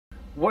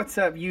What's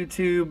up,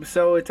 YouTube?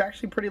 So it's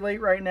actually pretty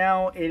late right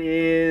now. It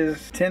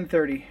is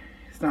 10:30.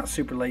 It's not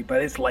super late,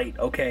 but it's late,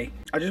 okay?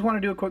 I just want to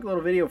do a quick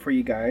little video for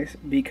you guys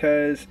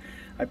because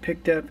I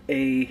picked up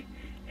a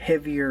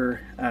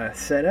heavier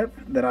setup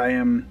that I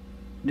am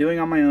doing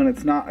on my own.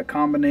 It's not a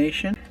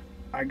combination.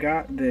 I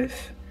got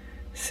this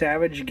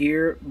Savage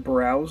Gear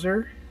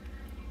Browser.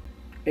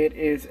 It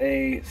is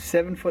a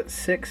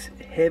 7'6"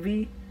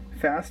 heavy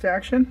fast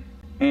action.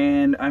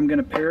 And I'm going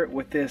to pair it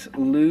with this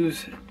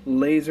Luz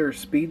laser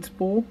speed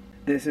spool.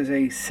 This is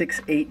a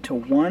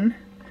 6:8:1.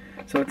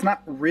 So it's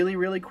not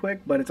really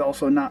quick, but it's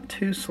also not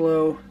too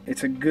slow.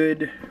 It's a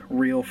good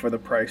reel for the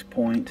price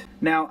point.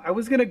 Now, I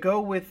was going to go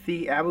with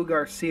the Abu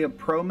Garcia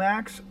Pro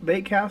Max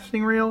bait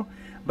casting reel,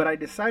 but I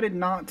decided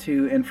not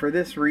to, and for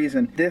this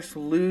reason. This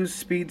Luz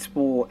speed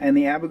spool and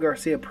the Abu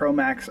Garcia Pro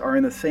Max are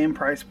in the same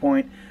price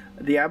point.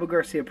 The Abu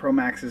Garcia Pro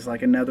Max is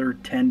like another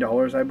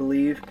 $10, I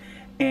believe,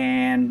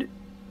 and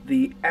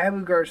the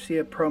Abu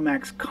Garcia Pro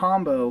Max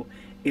combo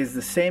is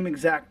the same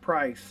exact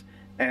price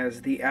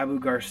as the Abu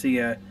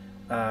Garcia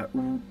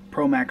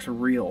Pro Max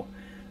reel.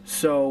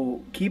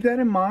 So keep that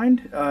in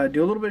mind.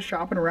 Do a little bit of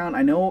shopping around.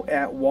 I know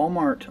at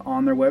Walmart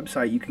on their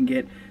website you can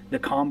get the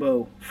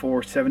combo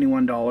for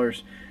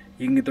 $71.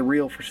 You can get the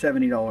reel for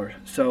 $70.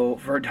 So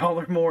for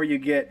 $1 more you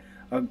get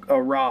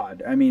a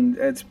rod. I mean,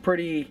 it's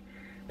pretty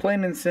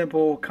plain and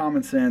simple,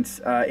 common sense.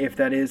 If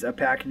that is a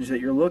package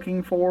that you're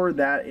looking for,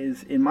 that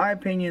is, in my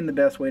opinion, the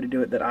best way to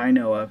do it that I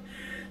know of.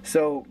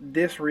 So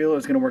this reel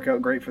is going to work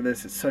out great for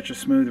this. It's such a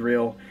smooth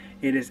reel.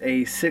 It is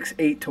a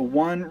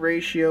 6:8:1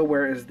 ratio,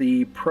 whereas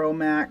the Pro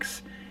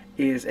Max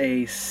is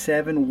a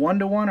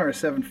 7:1 or a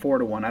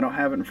 7:4:1. I don't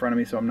have it in front of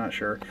me, so I'm not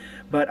sure.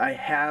 But I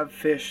have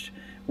fished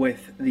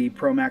with the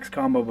Pro Max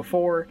combo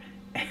before,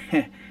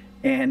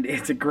 and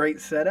it's a great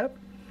setup.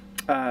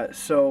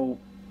 So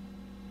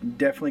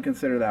definitely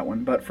consider that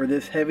one. But for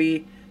this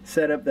heavy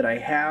setup that I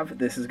have,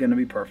 this is going to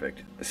be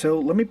perfect. So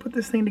let me put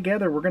this thing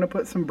together. We're going to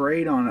put some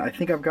braid on it. I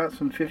think I've got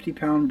some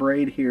 50-pound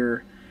braid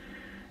here,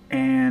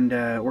 and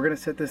we're going to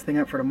set this thing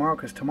up for tomorrow,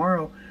 because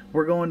tomorrow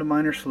we're going to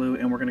Minor Slough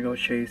and we're going to go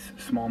chase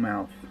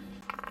smallmouth.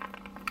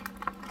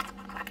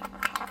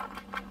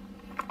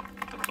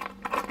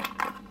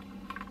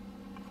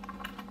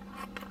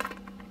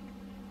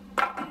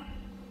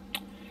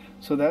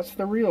 So that's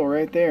the reel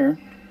right there.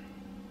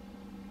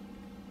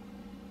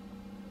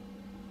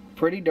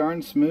 Pretty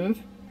darn smooth.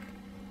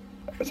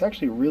 It's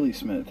actually really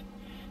smooth.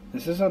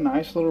 This is a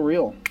nice little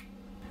reel.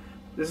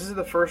 This is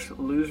the first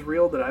Luz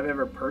reel that I've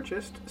ever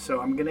purchased, so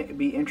I'm going to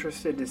be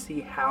interested to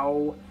see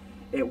how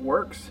it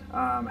works,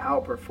 how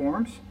it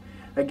performs.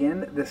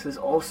 Again, this is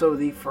also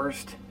the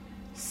first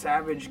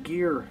Savage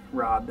Gear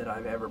rod that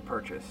I've ever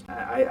purchased.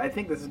 I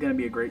think this is going to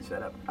be a great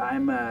setup.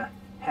 I'm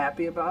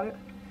happy about it.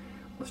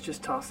 Let's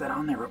just toss that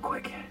on there real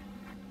quick.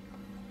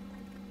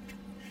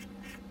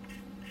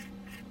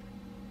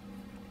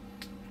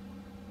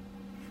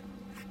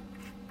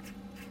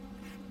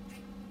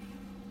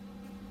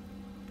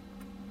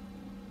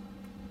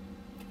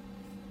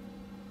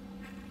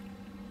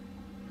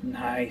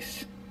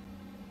 Nice.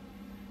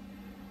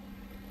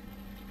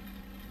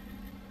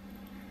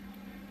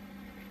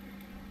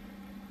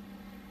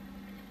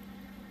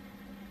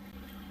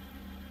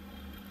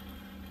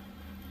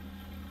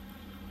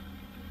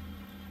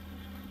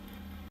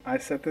 I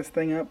set this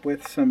thing up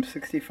with some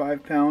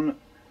 65-pound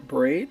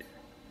braid,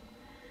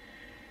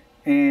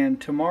 and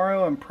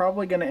tomorrow I'm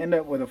probably going to end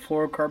up with a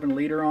fluorocarbon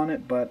leader on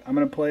it, but I'm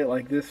going to play it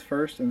like this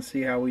first and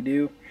see how we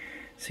do,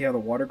 see how the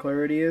water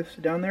clarity is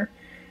down there.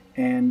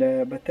 And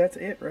but that's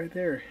it right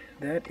there.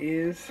 That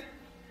is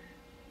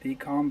the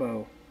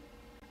combo.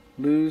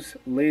 Luz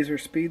laser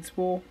speed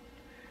spool,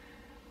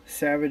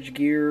 Savage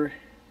Gear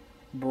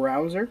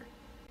Browser.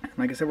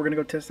 Like I said, we're gonna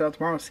go test it out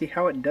tomorrow, see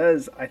how it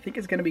does. I think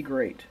it's gonna be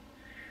great.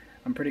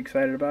 I'm pretty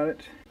excited about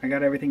it. I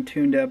got everything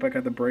tuned up. I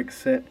got the brakes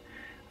set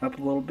up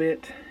a little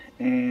bit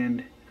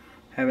and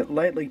have it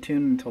lightly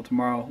tuned until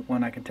tomorrow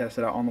when I can test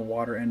it out on the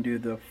water and do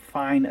the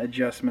fine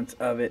adjustments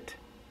of it.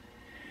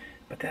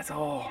 But that's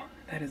all.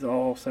 That is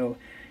all. So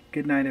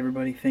good night,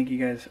 everybody. Thank you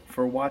guys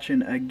for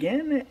watching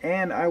again,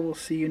 and I will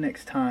see you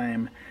next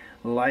time.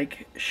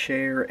 Like,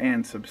 share,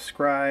 and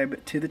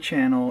subscribe to the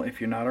channel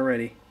if you're not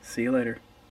already. See you later.